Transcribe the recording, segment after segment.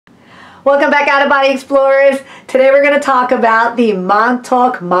Welcome back, Out-of-Body Explorers. Today we're going to talk about the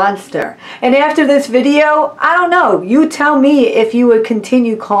Montaukmonster. And after this video, I don't know, you tell me if you would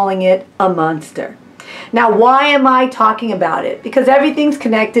continue calling it a monster. Now, why am I talking about it? Because everything's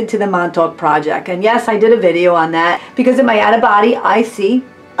connected to the Montauk project. And yes, I did a video on that because in my out-of-body, I see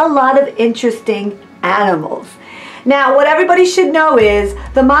a lot of interesting animals. Now, what everybody should know is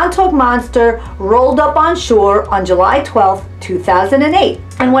the Montaukmonster rolled up on shore on July 12th, 2008.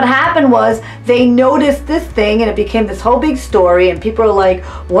 And what happened was they noticed this thing and it became this whole big story and people are like,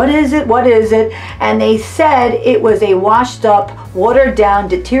 what is it? What is it? And they said it was a washed up, watered down,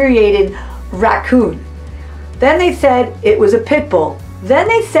 deteriorated raccoon. Then they said it was a pit bull. Then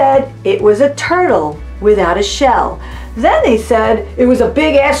they said it was a turtle without a shell. Then they said it was a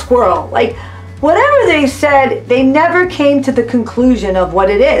big ass squirrel. Like, whatever they said, they never came to the conclusion of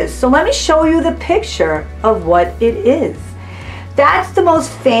what it is. So let me show you the picture of what it is. That's the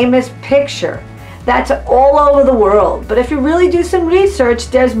most famous picture. That's all over the world. But if you really do some research,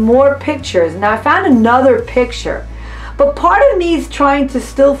 there's more pictures. Now, I found another picture. But part of me is trying to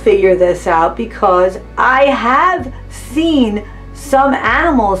still figure this out because I have seen some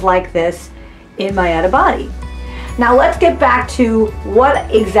animals like this in my out-of-body. Now, let's get back to what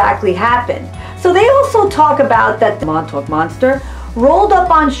exactly happened. So they also talk about that the Montaukmonster rolled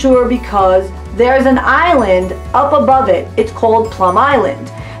up on shore because there's an island up above it. It's called Plum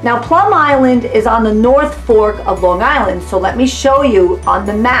Island. Now, Plum Island is on the North Fork of Long Island. So let me show you on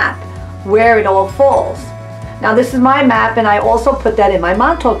the map where it all falls. Now, this is my map, and I also put that in my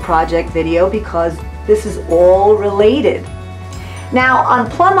Montauk project video because this is all related. Now, on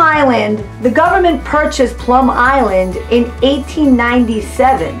Plum Island, the government purchased Plum Island in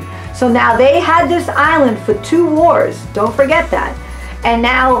 1897. So now they had this island for 2 wars, don't forget that. And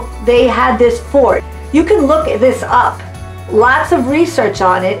now they had this fort. You can look this up. Lots of research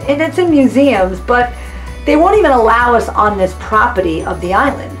on it, and it's in museums, but they won't even allow us on this property of the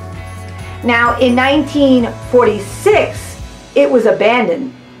island. Now, in 1946, it was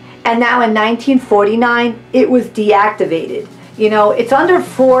abandoned. And now in 1949, it was deactivated. You know, it's under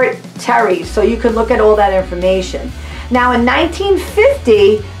Fort Terry, so you can look at all that information. Now, in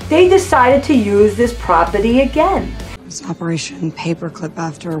 1950, they decided to use this property again. It was Operation Paperclip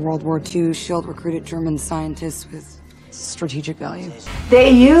after World War II. SHIELD recruited German scientists with strategic value. They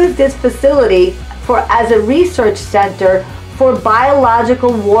used this facility as a research center for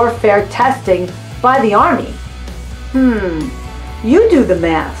biological warfare testing by the Army. You do the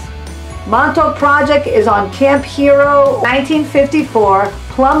math. Montauk Project is on Camp Hero. 1954,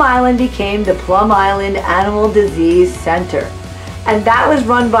 Plum Island became the Plum Island Animal Disease Center. And that was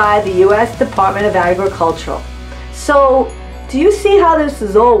run by the U.S. Department of Agriculture. So, do you see how this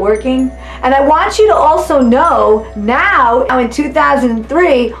is all working? And I want you to also know now in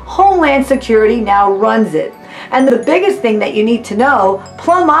 2003, Homeland Security now runs it. And the biggest thing that you need to know,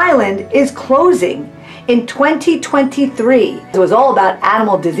 Plum Island is closing in 2023. It was all about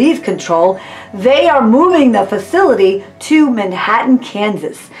animal disease control. They are moving the facility to Manhattan,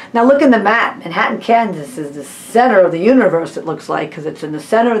 Kansas. Now look in the map. Manhattan, Kansas is the center of the universe, it looks like, because it's in the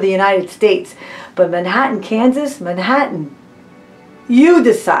center of the United States. But Manhattan, Kansas, Manhattan, you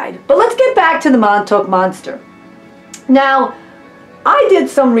decide. But let's get back to the Montaukmonster. Now, I did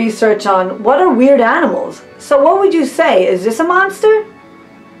some research on what are weird animals. So what would you say? Is this a monster?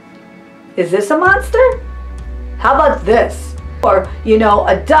 Is this a monster? How about this? Or, you know,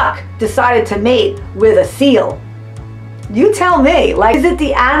 a duck decided to mate with a seal. You tell me, like, is it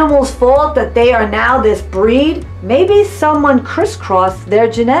the animal's fault that they are now this breed? Maybe someone crisscrossed their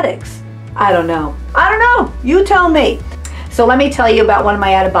genetics. I don't know. I don't know. You tell me. So let me tell you about one of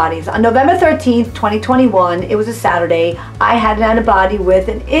my out-of-bodies. On November 13th, 2021, it was a Saturday, I had an out-of-body with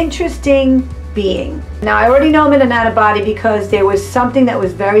an interesting being. Now, I already know I'm in an out-of-body because there was something that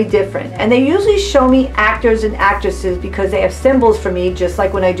was very different. And they usually show me actors and actresses because they have symbols for me, just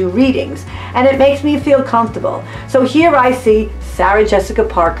like when I do readings. And it makes me feel comfortable. So here I see Sarah Jessica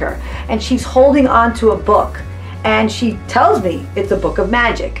Parker, and she's holding on to a book. And she tells me it's a book of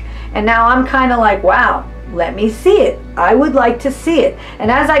magic. And now I'm kind of like, wow, let me see it. I would like to see it.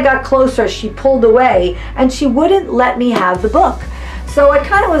 And as I got closer, she pulled away and she wouldn't let me have the book. So I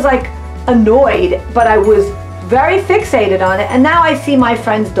kind of was like annoyed, but I was very fixated on it. And now I see my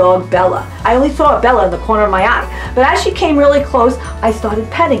friend's dog, Bella. I only saw Bella in the corner of my eye. But as she came really close, I started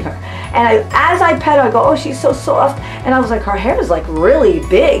petting her. And as I pet her, I go, oh, she's so soft. And I was like, her hair is like really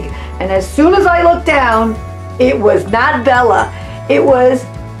big. And as soon as I looked down, it was not Bella. It was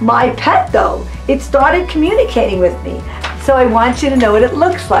my pet though. It started communicating with me. So I want you to know what it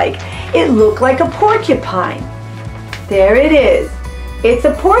looks like. It looked like a porcupine. There it is. It's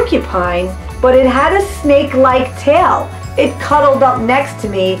a porcupine, but it had a snake-like tail. It cuddled up next to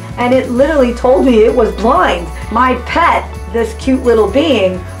me, and it literally told me it was blind. My pet, this cute little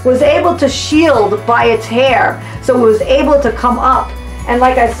being, was able to shield by its hair, so it was able to come up. And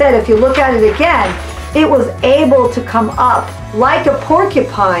like I said, if you look at it again, it was able to come up like a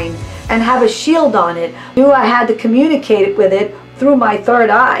porcupine and have a shield on it. I knew I had to communicate with it through my third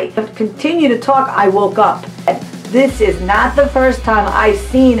eye. To continue to talk, I woke up. This is not the first time I've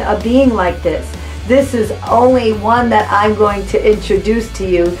seen a being like this. This is only one that I'm going to introduce to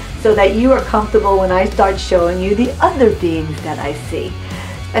you so that you are comfortable when I start showing you the other beings that I see.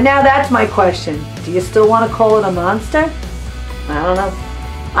 And now that's my question. Do you still want to call it a monster? I don't know.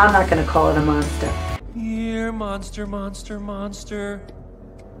 I'm not going to call it a monster. Here, monster, monster, monster.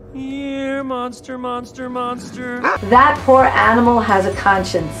 Here, monster, monster, monster. That poor animal has a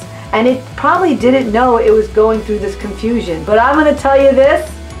conscience, and it probably didn't know it was going through this confusion. But I'm going to tell you this.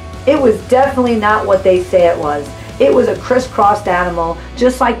 It was definitely not what they say it was. It was a crisscrossed animal,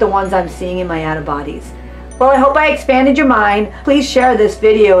 just like the ones I'm seeing in my out-of-bodies. Well, I hope I expanded your mind. Please share this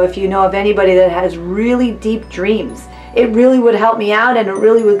video if you know of anybody that has really deep dreams. It really would help me out, and it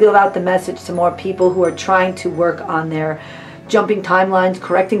really would give out the message to more people who are trying to work on their jumping timelines,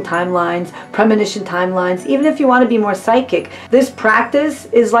 correcting timelines, premonition timelines, even if you want to be more psychic. This practice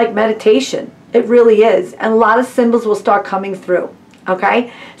is like meditation. It really is. And a lot of symbols will start coming through.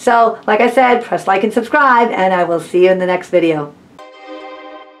 Okay? So, like I said, press like and subscribe, and I will see you in the next video.